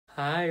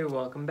Hi,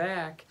 welcome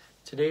back.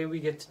 Today we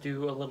get to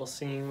do a little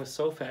singing with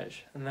solfege,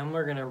 and then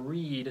we're going to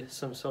read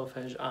some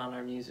solfege on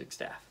our music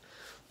staff.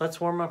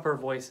 Let's warm up our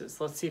voices.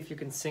 Let's see if you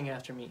can sing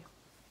after me.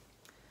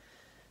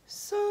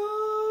 So,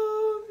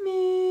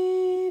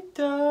 mi,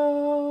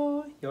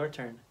 do. Your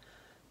turn.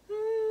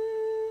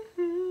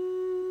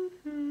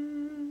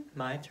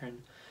 My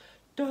turn.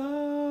 Do,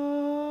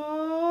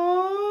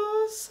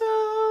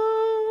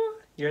 so.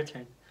 Your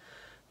turn.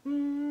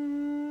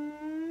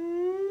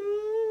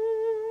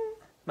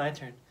 My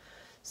turn.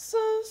 So,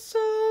 so,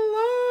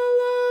 la,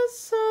 la,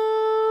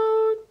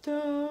 so,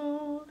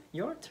 do.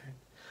 Your turn.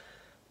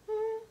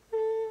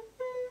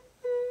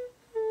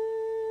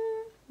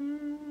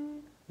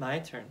 My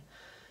turn.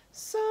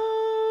 So,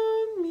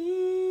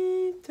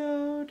 mi,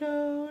 do,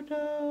 do,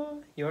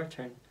 do. Your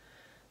turn.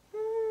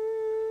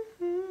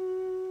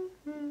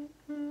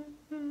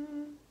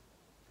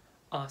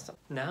 Awesome.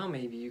 Now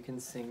maybe you can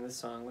sing the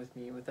song with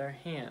me with our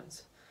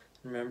hands.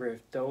 Remember,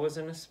 if do is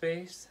in a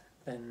space,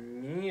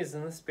 then mi is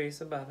in the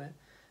space above it,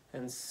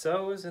 and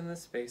so is in the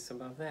space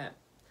above that.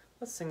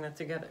 Let's sing that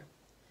together.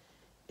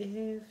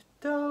 If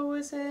do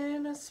is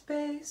in a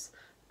space,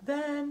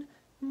 then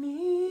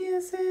mi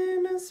is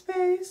in a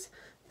space,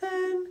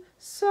 then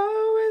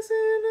so is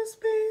in a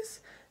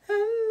space,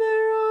 and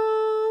they're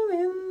all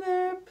in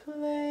their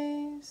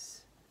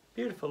place.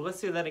 Beautiful. Let's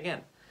do that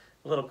again,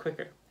 a little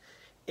quicker.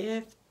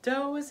 If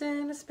do is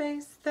in a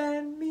space,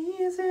 then mi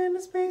is in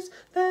a space,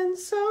 then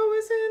so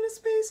is in a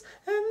space,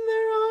 and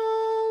they're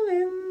all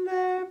in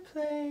their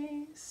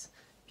place.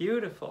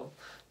 Beautiful.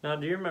 Now,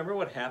 do you remember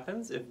what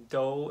happens if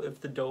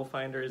the do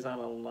finder is on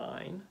a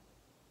line?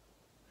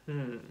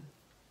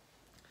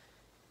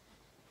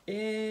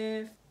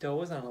 If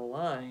do is on a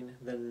line,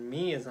 then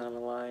mi is on a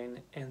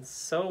line, and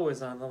so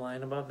is on the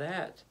line above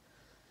that.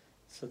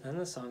 So then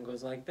the song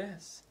goes like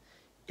this.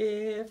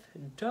 If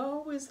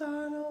do is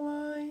on a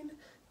line,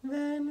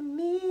 then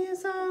mi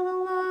is on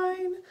a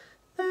line,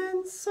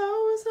 then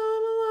so is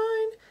on a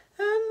line,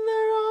 and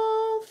they're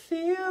all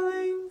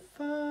feeling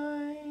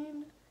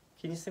fine.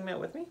 Can you sing that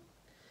with me?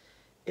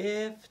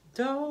 If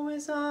do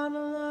is on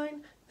a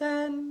line,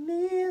 then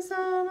mi is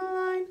on a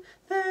line,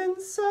 then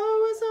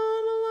so is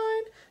on a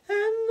line,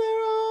 and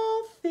they're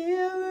all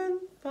feeling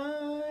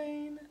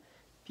fine.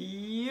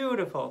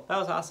 Beautiful. That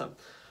was awesome.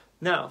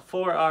 Now,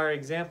 for our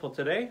example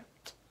today,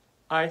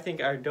 I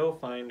think our do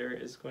finder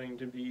is going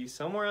to be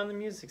somewhere on the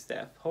music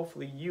staff.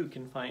 Hopefully you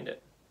can find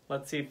it.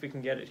 Let's see if we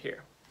can get it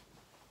here.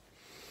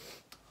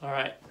 All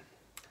right.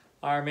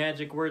 Our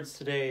magic words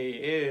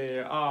today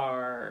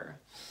are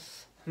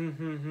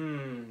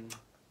alakazam,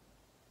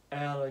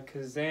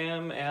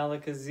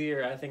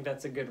 alakazir. I think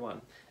that's a good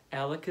one.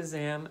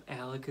 Alakazam,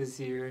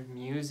 alakazir,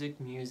 music,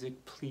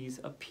 music, please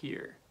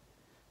appear.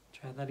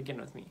 Try that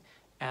again with me.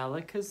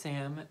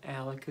 Alakazam,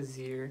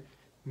 alakazir,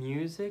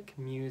 music,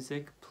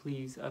 music,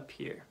 please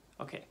appear.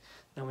 Okay,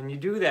 now when you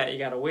do that, you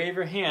gotta wave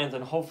your hands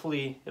and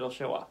hopefully it'll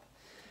show up.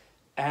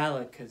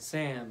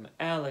 Alakazam,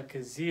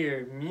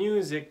 alakazir,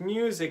 music,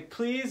 music,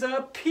 please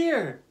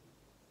appear.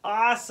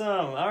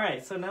 Awesome. All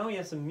right, so now we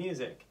have some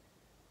music.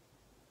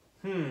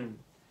 Do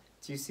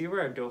you see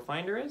where our do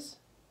finder is?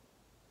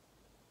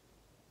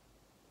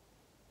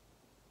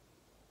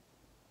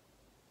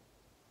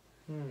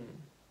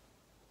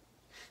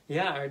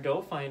 Yeah, our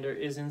do finder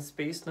is in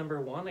space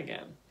number 1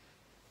 again.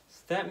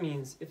 So that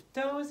means if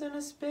do is in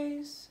a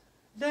space,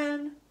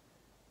 then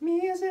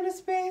mi is in a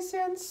space,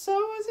 and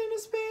so is in a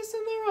space,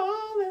 and they're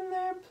all in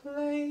their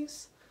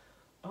place.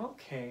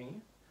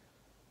 Okay.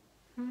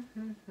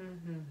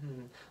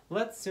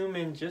 Let's zoom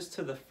in just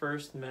to the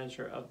first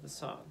measure of the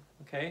song,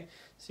 okay?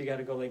 So you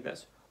gotta go like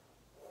this.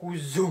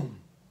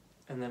 Zoom.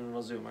 And then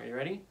it'll zoom. Are you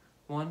ready?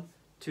 1,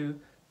 2,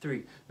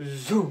 3.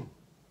 Zoom.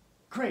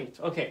 Great.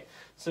 Okay,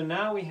 so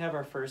now we have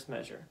our first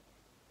measure.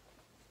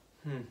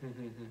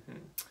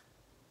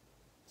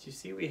 Do you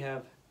see we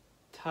have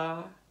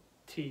ta,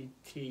 ti,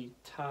 ti,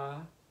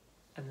 ta,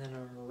 and then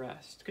a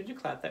rest. Could you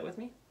clap that with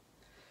me?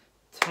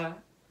 Ta,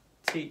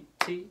 ti,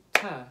 ti,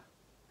 ta.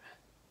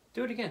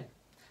 Do it again.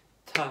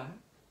 Ta,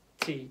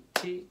 ti,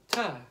 ti,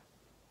 ta.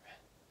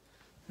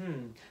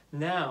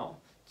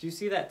 Now, do you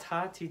see that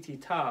ta, ti, ti,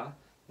 ta?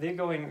 They're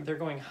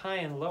going high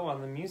and low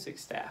on the music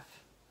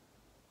staff.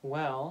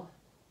 Well,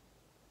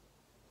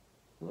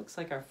 it looks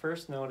like our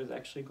first note is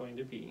actually going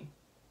to be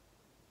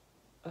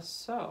a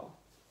so.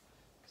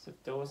 Because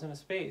if do is in a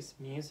space,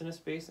 mi is in a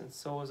space, and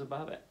so is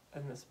above it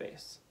in the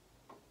space.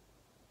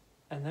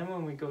 And then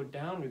when we go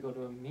down, we go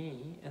to a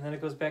mi, and then it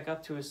goes back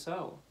up to a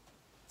so.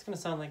 It's going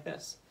to sound like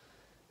this.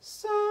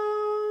 So,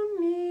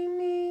 mi,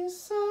 mi,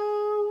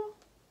 so.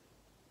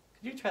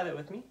 Could you try that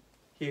with me?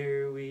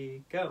 Here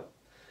we go.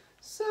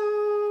 So,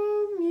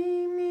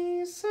 mi,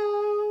 mi,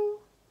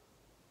 so.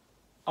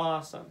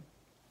 Awesome.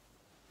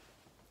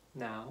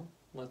 Now,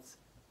 let's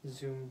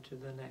zoom to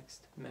the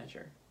next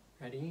measure.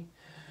 Ready?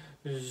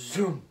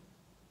 Zoom.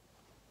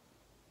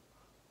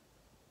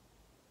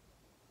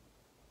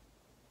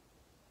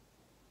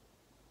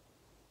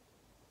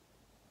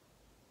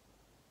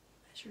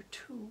 Measure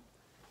 2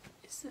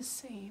 is the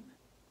same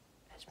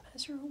as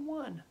measure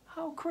 1.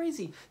 How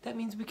crazy. That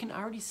means we can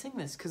already sing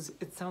this because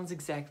it sounds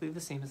exactly the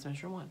same as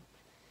measure 1.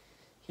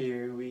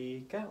 Here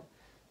we go.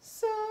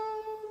 So,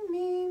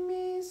 mi,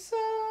 mi, so.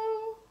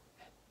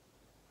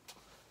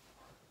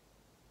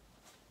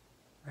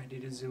 Ready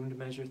to zoom to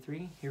measure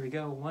 3? Here we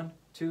go. 1,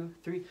 2,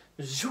 3,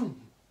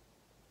 zoom.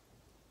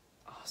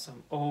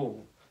 Awesome.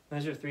 Oh,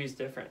 measure 3 is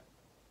different.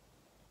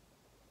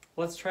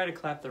 Let's try to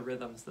clap the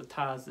rhythms, the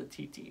tas, the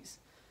titis.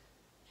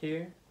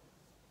 Here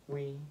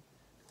we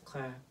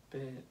clap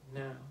it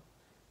now.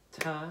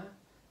 Ta,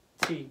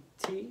 ti,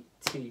 ti,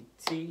 ti,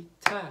 ti,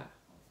 ta.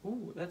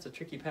 Ooh, that's a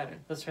tricky pattern.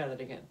 Let's try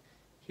that again.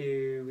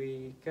 Here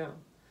we go.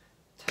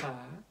 Ta,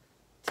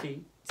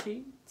 ti,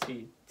 ti,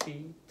 ti,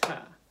 ti,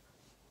 ta.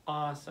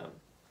 Awesome.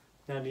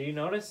 Now, do you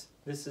notice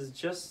this is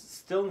just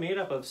still made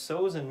up of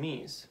so's and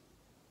me's?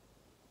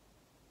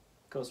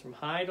 Goes from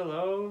high to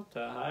low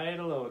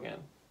again.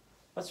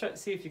 Let's try to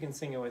see if you can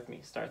sing it with me.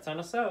 Starts on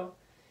a so.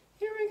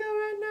 Here we go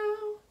right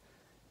now.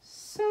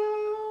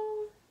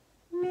 So,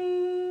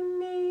 mi,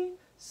 mi,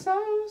 so,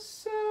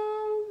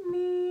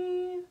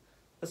 mi.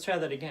 Let's try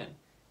that again.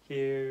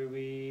 Here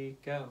we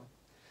go.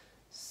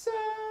 So,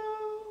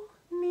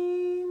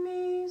 mi,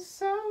 mi,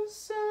 so,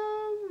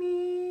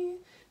 mi.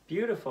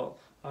 Beautiful.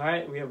 All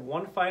right, we have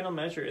one final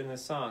measure in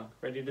this song.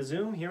 Ready to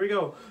zoom? Here we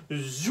go.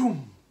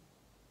 Zoom.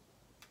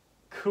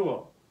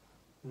 Cool.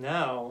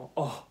 Now,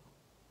 oh,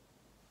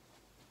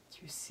 do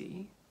you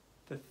see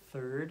the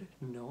third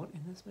note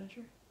in this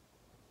measure?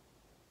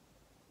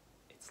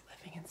 It's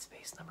living in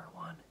space number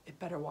 1. It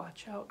better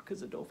watch out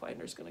because the dough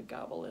finder's gonna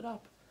gobble it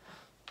up.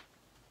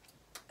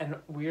 And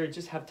we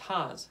just have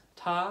tas.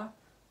 Ta,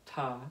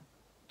 ta,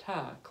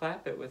 ta.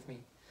 Clap it with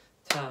me.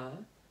 Ta,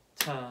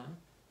 ta,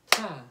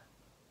 ta.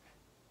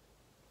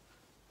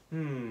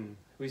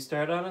 We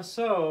start on a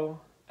so,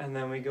 and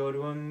then we go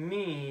to a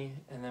mi,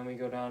 and then we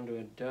go down to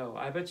a do.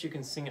 I bet you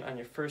can sing it on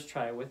your first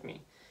try with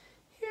me.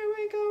 Here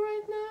we go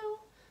right now.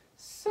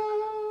 So,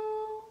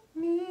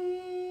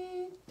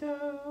 mi,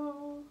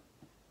 do.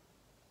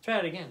 Try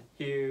it again.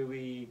 Here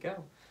we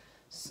go.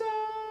 So,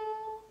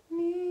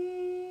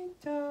 mi,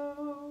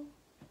 do.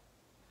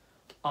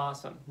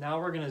 Awesome. Now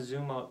we're going to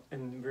zoom out,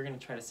 and we're going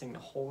to try to sing the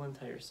whole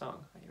entire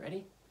song. Are you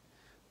ready?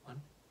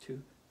 1,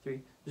 2,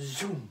 3,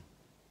 zoom.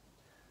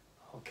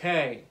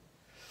 Okay.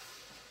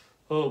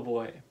 Oh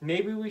boy.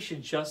 Maybe we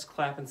should just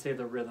clap and say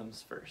the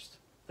rhythms first.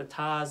 The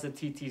tas, the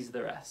titis,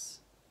 the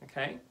res.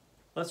 Okay?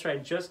 Let's try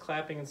just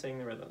clapping and saying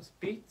the rhythms.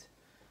 Beat,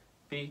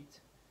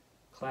 beat,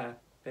 clap,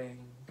 bang,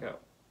 go.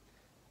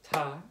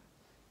 Ta,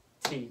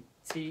 ti,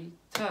 ti,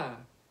 ta.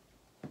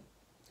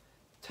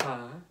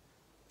 Ta,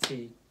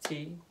 ti,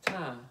 ti,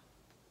 ta.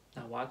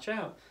 Now watch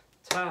out.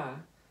 Ta,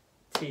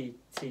 ti,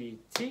 ti,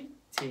 ti,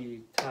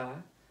 ti, ta.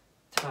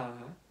 Ta,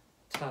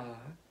 ta,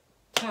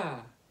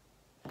 ta.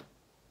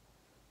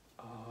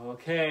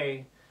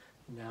 Okay,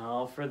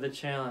 now for the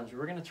challenge.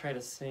 We're going to try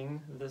to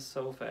sing the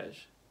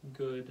solfege.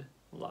 Good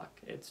luck.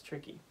 It's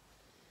tricky.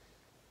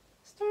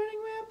 Starting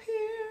way up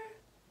here.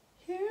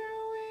 Here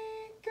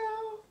we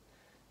go.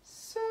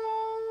 So,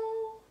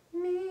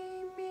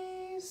 mi,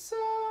 mi, so.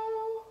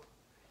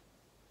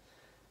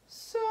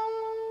 So,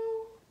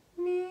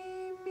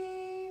 mi,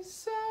 mi,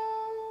 so.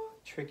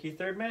 Tricky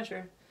third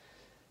measure.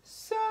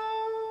 So,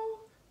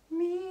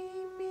 mi,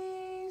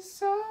 mi,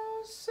 so,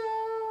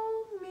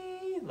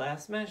 mi.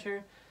 Last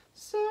measure.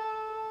 So,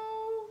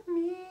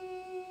 mi,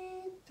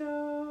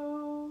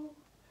 do.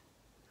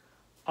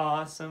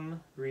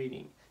 Awesome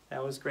reading.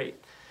 That was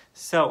great.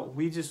 So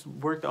we just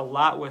worked a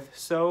lot with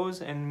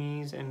so's and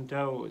me's and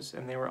do's,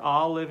 and they were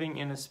all living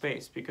in a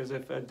space, because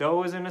if a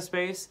do is in a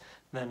space,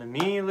 then a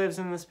me lives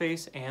in the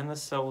space and the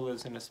so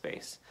lives in a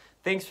space.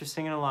 Thanks for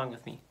singing along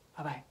with me.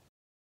 Bye-bye.